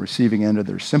 She was on the receiving end of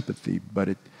their sympathy, but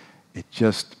it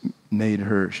just made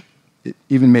her, it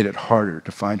even made it harder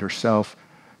to find herself,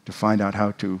 to find out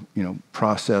how to,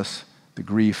 process the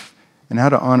grief and how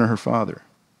to honor her father.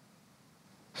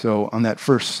 So on that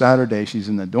first Saturday she's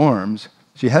in the dorms,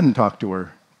 she hadn't talked to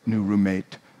her new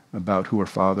roommate about who her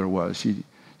father was.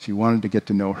 She wanted to get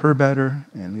to know her better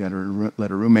and let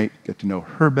her roommate get to know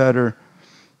her better.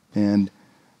 And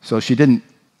so she didn't,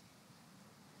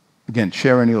 again,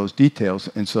 share any of those details.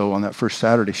 And so on that first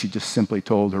Saturday, she just simply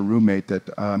told her roommate that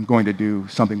I'm going to do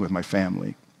something with my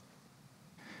family.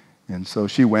 And so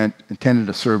she went, attended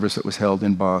a service that was held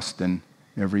in Boston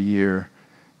every year.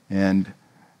 And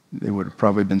they would have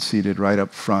probably been seated right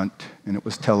up front, and it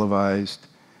was televised.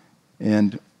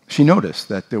 And she noticed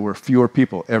that there were fewer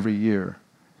people every year.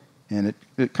 And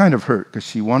it kind of hurt, because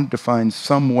she wanted to find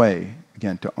some way,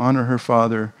 again, to honor her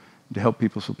father, to help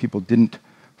people so people didn't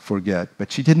forget.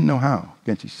 But she didn't know how.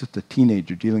 Again, she's just a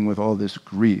teenager dealing with all this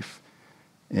grief.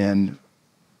 And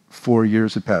 4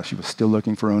 years had passed. She was still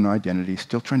looking for her own identity,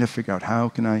 still trying to figure out, how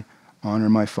can I honor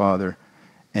my father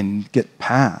and get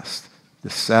past the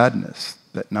sadness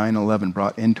that 9/11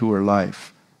 brought into her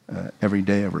life every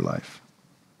day of her life.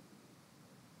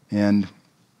 And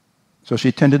so she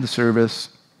attended the service.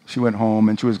 She went home,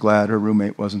 and she was glad her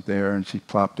roommate wasn't there, and she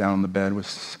plopped down on the bed,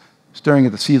 was staring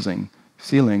at the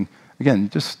ceiling, again,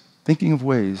 just thinking of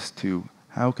ways to,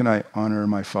 how can I honor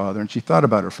my father? And she thought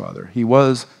about her father. He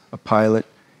was a pilot.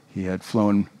 He had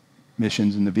flown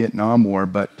missions in the Vietnam War,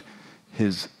 but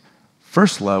his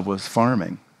first love was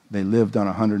farming. They lived on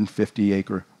a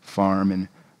 150-acre farm in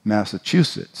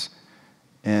Massachusetts.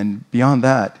 And beyond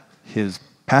that, his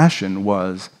passion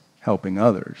was helping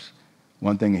others.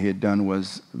 One thing he had done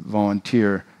was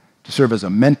volunteer to serve as a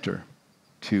mentor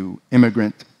to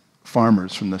immigrant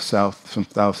farmers from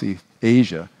Southeast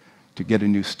Asia to get a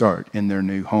new start in their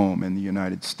new home in the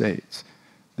United States.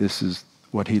 This is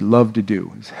what he loved to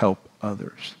do, is help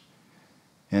others.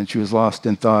 And she was lost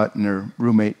in thought, and her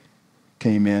roommate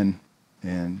came in,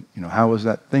 and, how was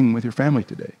that thing with your family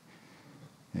today?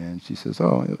 And she says,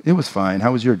 oh, it was fine.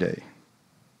 How was your day?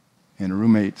 And her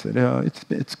roommate said, oh,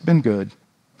 it's been good.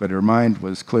 But her mind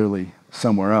was clearly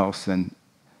somewhere else. And,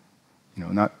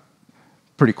 not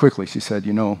pretty quickly, she said,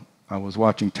 I was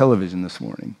watching television this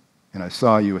morning, and I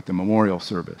saw you at the memorial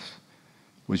service.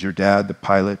 Was your dad the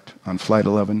pilot on Flight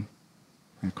 11?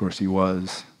 And of course he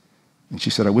was. And she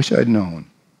said, I wish I'd known.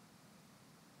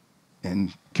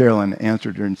 And Carolyn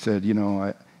answered her and said,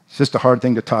 it's just a hard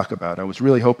thing to talk about. I was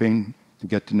really hoping to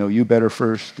get to know you better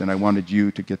first, and I wanted you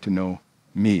to get to know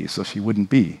me, so she wouldn't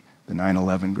be the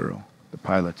 9/11 girl, the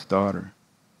pilot's daughter.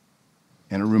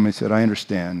 And her roommate said, I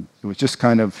understand. It was just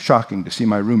kind of shocking to see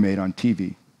my roommate on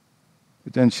TV.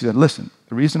 But then she said, listen,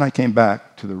 the reason I came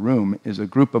back to the room is a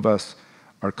group of us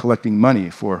are collecting money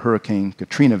for Hurricane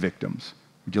Katrina victims.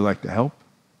 Would you like to help?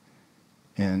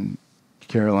 And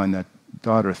Caroline, that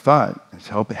daughter, thought, it's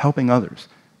helping others.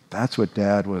 That's what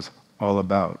Dad was all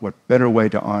about. What better way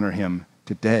to honor him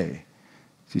today?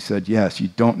 She said, yes, you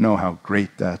don't know how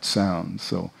great that sounds.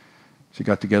 So she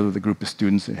got together with a group of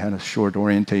students. They had a short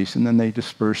orientation, then they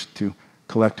dispersed to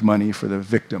collect money for the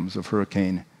victims of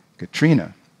Hurricane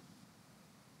Katrina.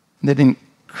 And they didn't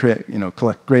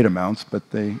collect great amounts, but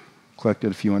they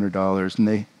collected a few $100s.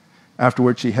 And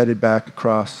afterwards, she headed back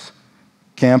across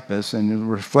campus and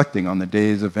reflecting on the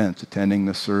day's events, attending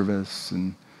the service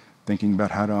and thinking about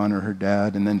how to honor her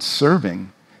dad, and then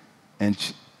serving. And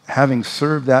having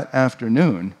served that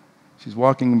afternoon, she's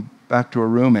walking back to her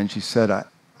room and she said,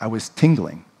 I was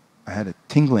tingling. I had a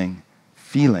tingling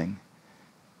feeling.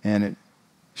 And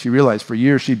she realized for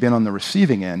years she'd been on the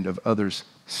receiving end of others'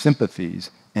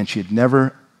 sympathies, and she had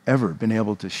never, ever been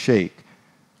able to shake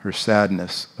her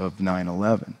sadness of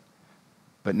 9/11.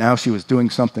 But now she was doing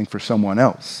something for someone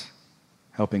else,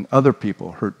 helping other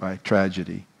people hurt by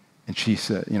tragedy. And she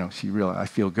said, she realized, I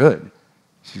feel good.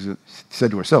 She said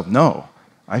to herself, no,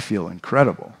 I feel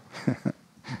incredible.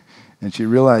 And she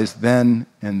realized then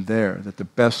and there that the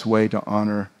best way to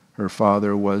honor her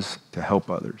father was to help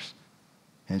others.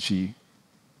 And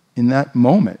in that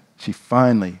moment, she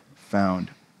finally found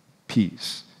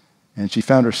peace. And she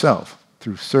found herself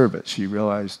through service. She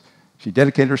realized she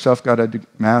dedicated herself, got a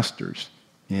master's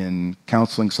in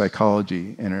counseling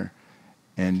psychology,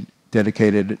 and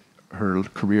dedicated her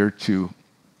career to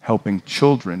helping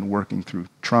children working through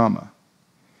trauma.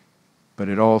 But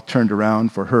it all turned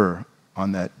around for her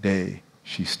on that day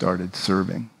she started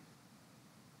serving.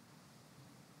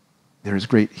 There is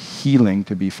great healing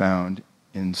to be found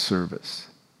in service.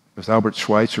 As Albert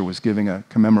Schweitzer was giving a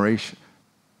commencement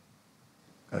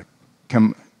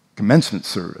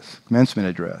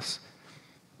address,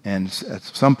 and at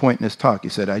some point in his talk, he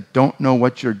said, I don't know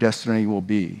what your destiny will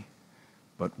be,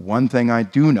 but one thing I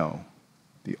do know,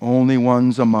 the only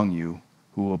ones among you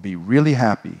who will be really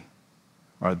happy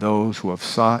are those who have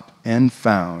sought and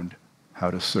found how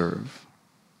to serve.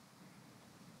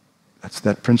 That's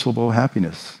that principle of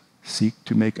happiness. Seek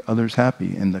to make others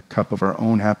happy, and the cup of our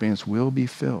own happiness will be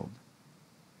filled.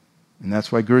 And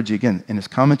that's why Guruji, again, in his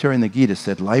commentary on the Gita,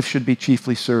 said, life should be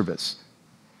chiefly service.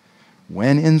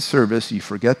 When in service you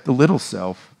forget the little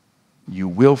self, you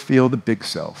will feel the big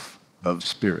self of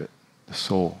spirit, the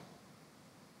soul.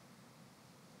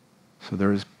 So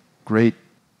there is great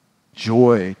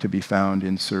joy to be found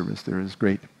in service. There is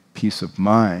great peace of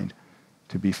mind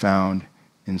to be found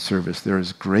in service. There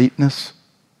is greatness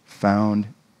found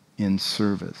in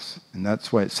service. And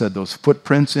that's why it said those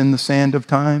footprints in the sand of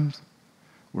times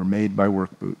were made by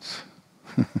work boots.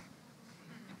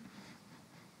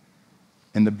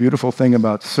 And the beautiful thing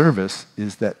about service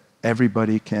is that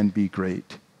everybody can be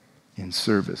great in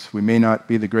service. We may not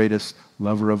be the greatest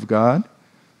lover of God.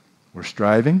 We're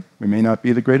striving. We may not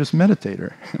be the greatest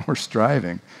meditator. We're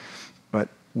striving. But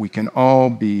we can all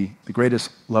be the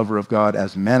greatest lover of God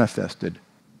as manifested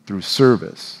through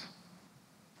service.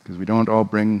 Because we don't all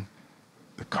bring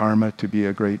the karma to be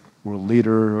a great world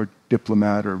leader or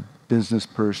diplomat or business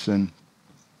person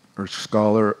or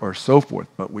scholar or so forth.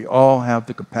 But we all have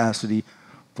the capacity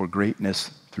for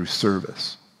greatness through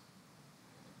service.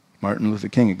 Martin Luther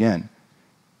King, again,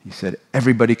 he said,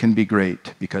 everybody can be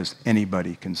great because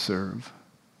anybody can serve.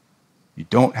 You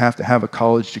don't have to have a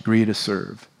college degree to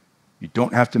serve. You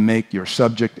don't have to make your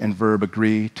subject and verb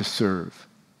agree to serve.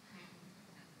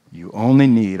 You only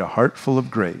need a heart full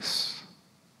of grace,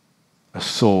 a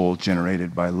soul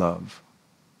generated by love.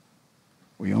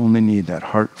 We only need that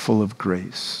heart full of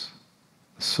grace,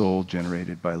 a soul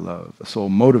generated by love, a soul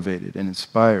motivated and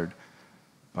inspired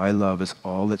by love is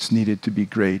all that's needed to be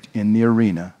great in the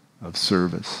arena of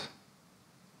service.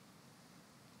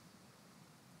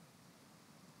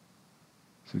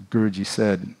 So Guruji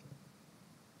said,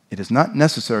 it is not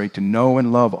necessary to know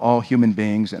and love all human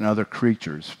beings and other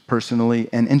creatures personally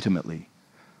and intimately.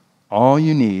 All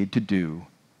you need to do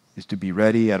is to be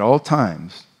ready at all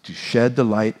times to shed the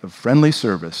light of friendly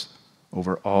service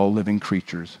over all living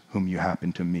creatures whom you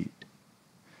happen to meet.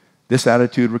 This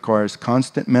attitude requires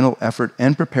constant mental effort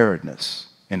and preparedness.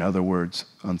 In other words,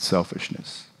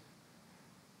 unselfishness.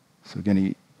 So again,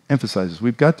 he emphasizes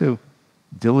we've got to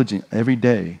diligent every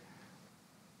day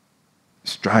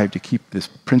strive to keep this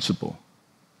principle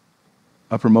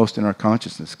uppermost in our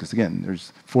consciousness, because again,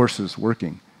 there's forces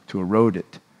working to erode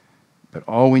it. But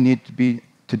all we need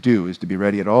to do is to be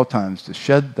ready at all times to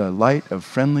shed the light of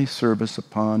friendly service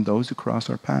upon those who cross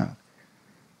our path.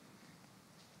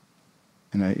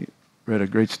 And I read a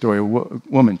great story. A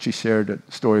woman, she shared a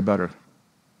story about her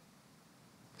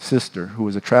sister who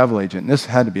was a travel agent. And this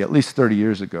had to be at least 30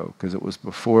 years ago because it was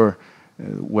before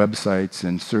websites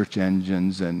and search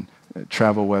engines and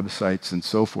travel websites and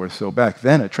so forth. So back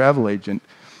then, a travel agent,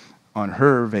 on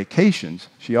her vacations,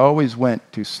 she always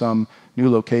went to some new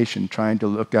location trying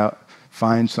to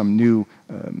find some new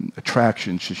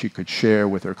attractions she could share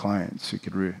with her clients, she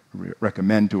could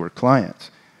recommend to her clients.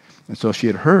 And so she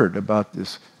had heard about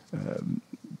this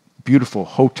beautiful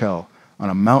hotel on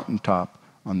a mountaintop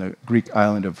on the Greek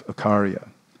island of Ikaria.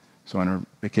 So on her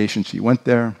vacation, she went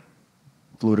there,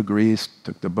 flew to Greece,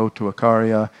 took the boat to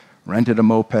Ikaria, rented a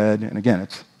moped, and again,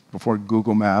 it's before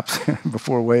Google Maps,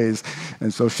 before Waze,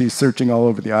 and so she's searching all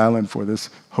over the island for this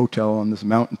hotel on this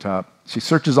mountaintop. She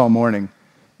searches all morning,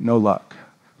 no luck.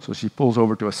 So she pulls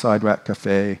over to a sidewalk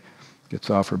cafe, gets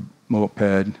off her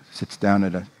moped, sits down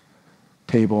at a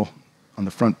table on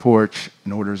the front porch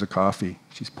and orders a coffee.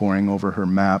 She's poring over her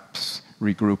maps,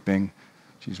 regrouping.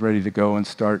 She's ready to go and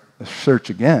start a search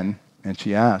again, and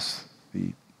she asks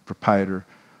the proprietor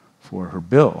for her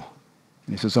bill.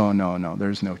 And he says, "Oh, no,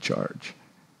 there's no charge."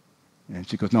 And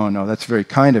she goes, no, that's very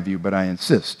kind of you, but I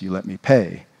insist you let me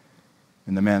pay.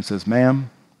 And the man says, "Ma'am,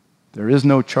 there is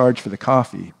no charge for the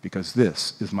coffee because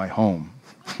this is my home."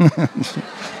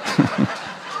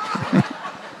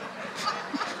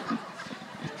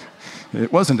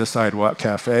 It wasn't a sidewalk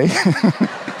cafe.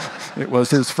 It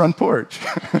was his front porch.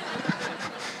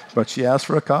 But she asked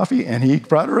for a coffee, and he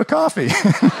brought her a coffee.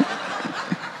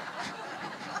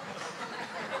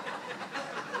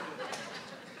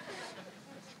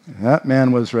 That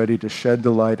man was ready to shed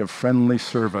the light of friendly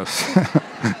service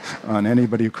on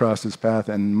anybody who crossed his path,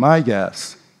 and my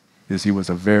guess is he was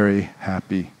a very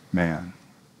happy man.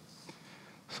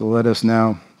 So let us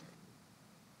now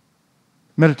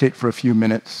meditate for a few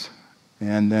minutes,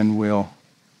 and then we'll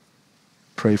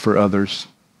pray for others.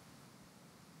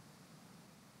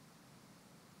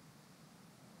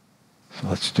 So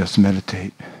let's just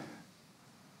meditate.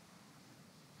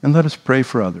 And let us pray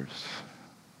for others,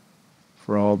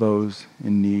 for all those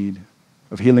in need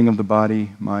of healing of the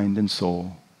body, mind, and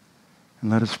soul.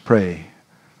 And let us pray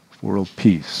for world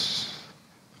peace,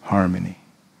 harmony,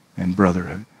 and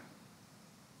brotherhood.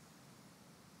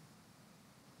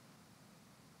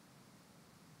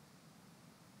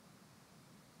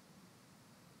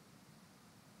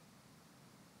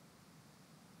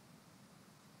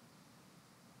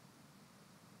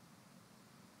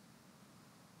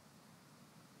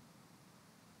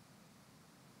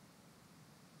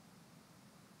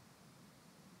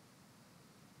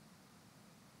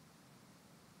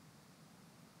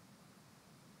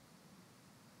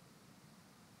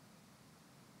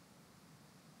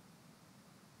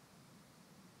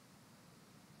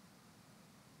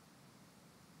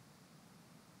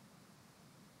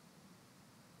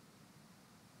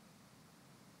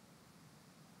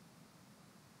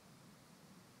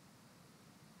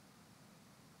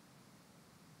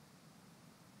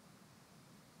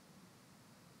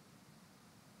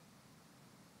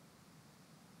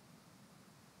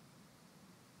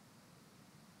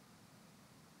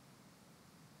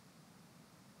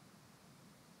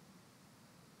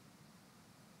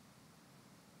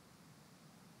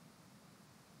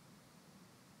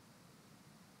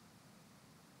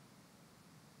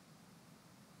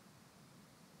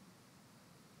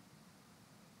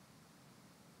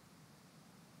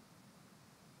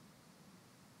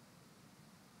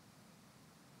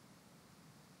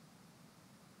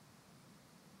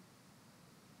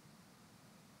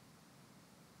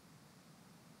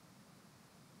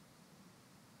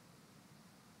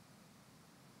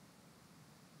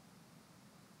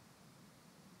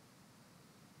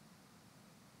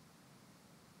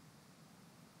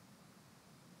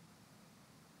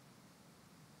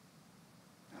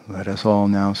 Let us all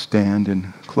now stand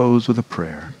and close with a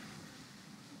prayer.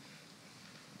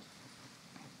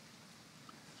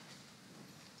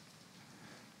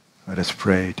 Let us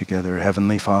pray together.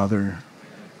 Heavenly Father,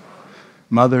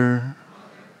 Mother,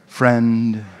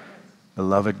 friend,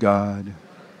 beloved God,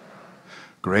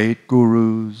 great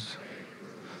gurus,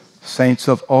 saints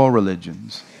of all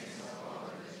religions,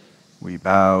 we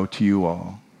bow to you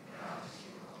all.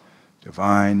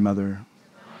 Divine Mother,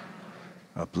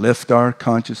 uplift our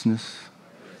consciousness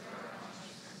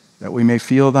that we may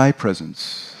feel thy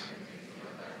presence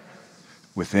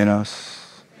within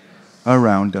us,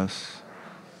 around us,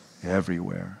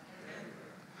 everywhere.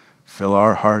 Fill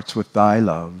our hearts with thy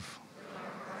love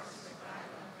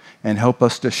and help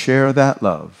us to share that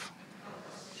love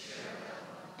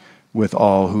with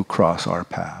all who cross our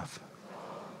path.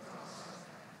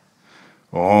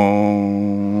 Om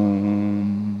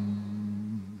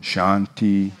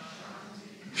Shanti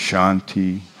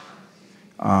Shanti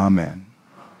Amen.